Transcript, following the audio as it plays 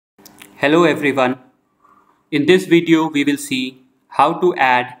Hello everyone. In this video we will see how to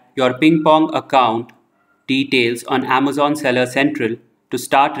add your PingPong account details on Amazon Seller Central to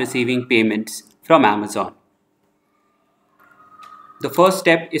start receiving payments from Amazon. The first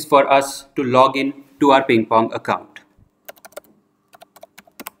step is for us to log in to our PingPong account.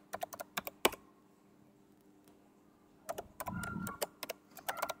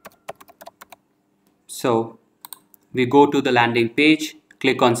 So we go to the landing page,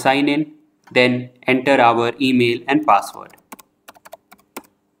 click on sign in, then enter our email and password.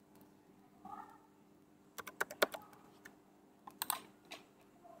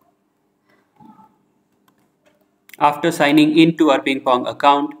 After signing in to our PingPong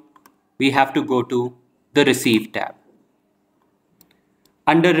account, we have to go to the Receive tab.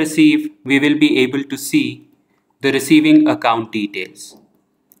 Under Receive, we will be able to see the receiving account details.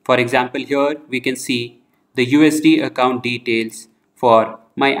 For example, here we can see the USD account details for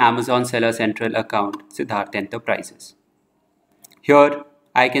my Amazon Seller Central account, Siddharth Enterprises. Here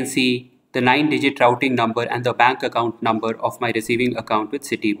I can see the 9-digit routing number and the bank account number of my receiving account with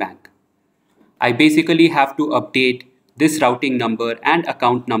Citibank. I basically have to update this routing number and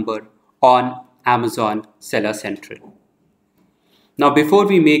account number on Amazon Seller Central. Now, before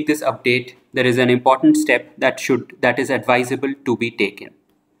we make this update, there is an important step that is advisable to be taken.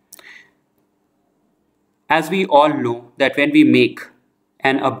 As we all know that when we make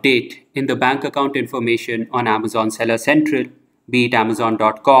an update in the bank account information on Amazon Seller Central, be it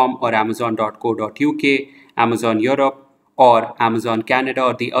Amazon.com or Amazon.co.uk, Amazon Europe, or Amazon Canada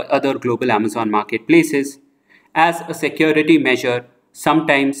or the other global Amazon marketplaces, as a security measure,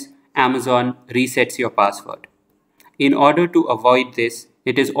 sometimes Amazon resets your password. In order to avoid this,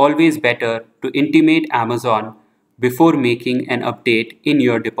 it is always better to intimate Amazon before making an update in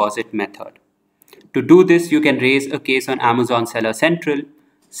your deposit method. To do this, you can raise a case on Amazon Seller Central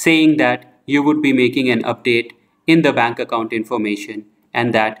saying that you would be making an update in the bank account information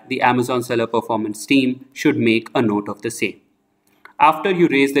and that the Amazon Seller Performance team should make a note of the same. After you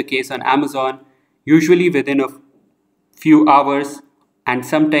raise the case on Amazon, usually within a few hours and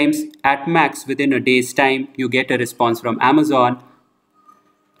sometimes at max within a day's time, you get a response from Amazon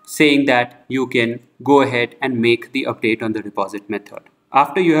saying that you can go ahead and make the update on the deposit method.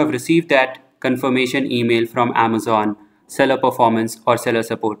 After you have received that confirmation email from Amazon Seller Performance or Seller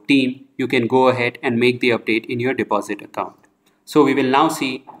Support team, you can go ahead and make the update in your deposit account. So we will now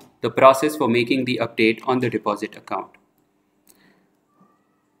see the process for making the update on the deposit account.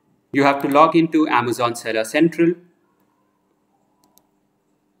 You have to log into Amazon Seller Central.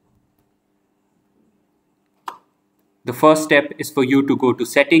 The first step is for you to go to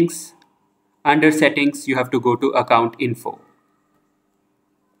Settings. Under Settings, you have to go to Account Info.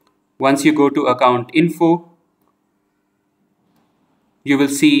 Once you go to Account Info, you will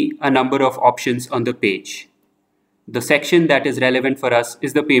see a number of options on the page. The section that is relevant for us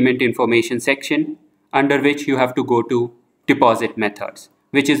is the Payment Information section, under which you have to go to Deposit Methods,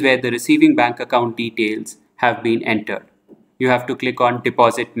 which is where the receiving bank account details have been entered. You have to click on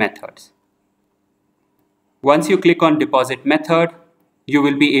Deposit Methods. Once you click on Deposit Method, you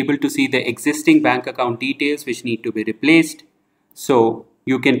will be able to see the existing bank account details which need to be replaced. So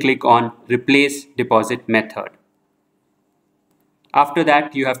you can click on Replace Deposit Method. After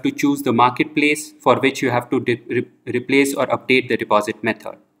that, you have to choose the marketplace for which you have to replace or update the deposit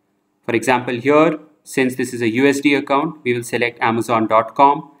method. For example, here, since this is a USD account, we will select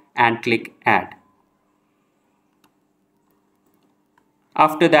Amazon.com and click Add.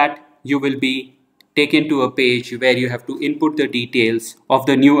 After that, you will be taken to a page where you have to input the details of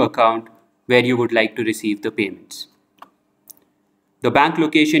the new account where you would like to receive the payments. The bank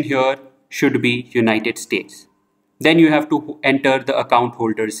location here should be United States. Then you have to enter the account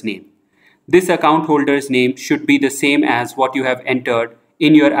holder's name. This account holder's name should be the same as what you have entered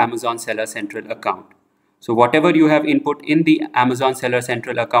in your Amazon Seller Central account. So whatever you have input in the Amazon Seller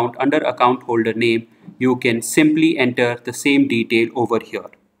Central account under account holder name, you can simply enter the same detail over here.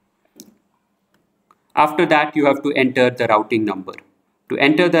 After that, you have to enter the routing number. To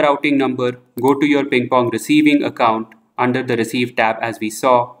enter the routing number, go to your PingPong receiving account under the Receive tab as we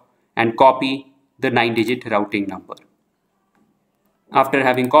saw and copy the 9-digit routing number. After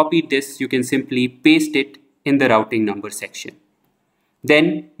having copied this, you can simply paste it in the routing number section.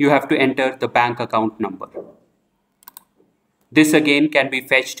 Then you have to enter the bank account number. This again can be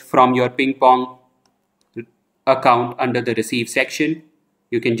fetched from your PingPong account under the Receive section.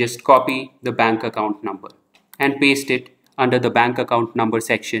 You can just copy the bank account number and paste it under the bank account number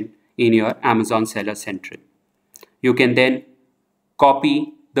section in your Amazon Seller Central. You can then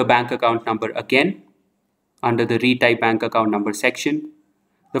copy the bank account number again under the Retype Bank Account Number section.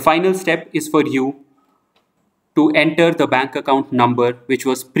 The final step is for you to enter the bank account number which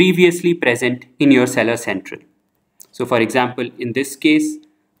was previously present in your Seller Central. So for example, in this case,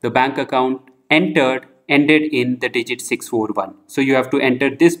 the bank account entered ended in the digit 641. So you have to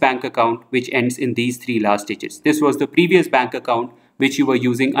enter this bank account which ends in these three last digits. This was the previous bank account which you were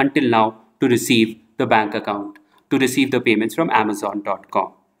using until now to receive the bank account, to receive the payments from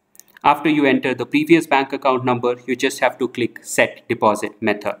Amazon.com. After you enter the previous bank account number, you just have to click Set Deposit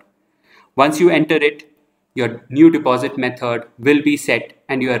Method. Once you enter it, your new deposit method will be set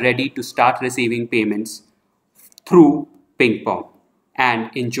and you are ready to start receiving payments through PingPong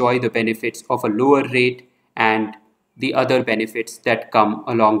and enjoy the benefits of a lower rate and the other benefits that come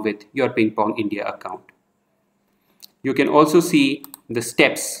along with your PingPong India account. You can also see the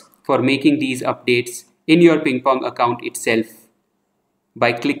steps for making these updates in your PingPong account itself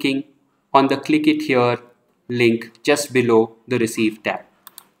by clicking on the Click It Here link just below the Receive tab.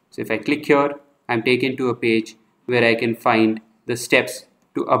 So if I click here, I'm taken to a page where I can find the steps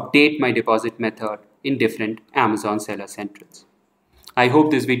to update my deposit method in different Amazon Seller Centrals. I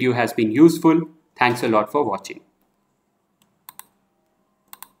hope this video has been useful. Thanks a lot for watching.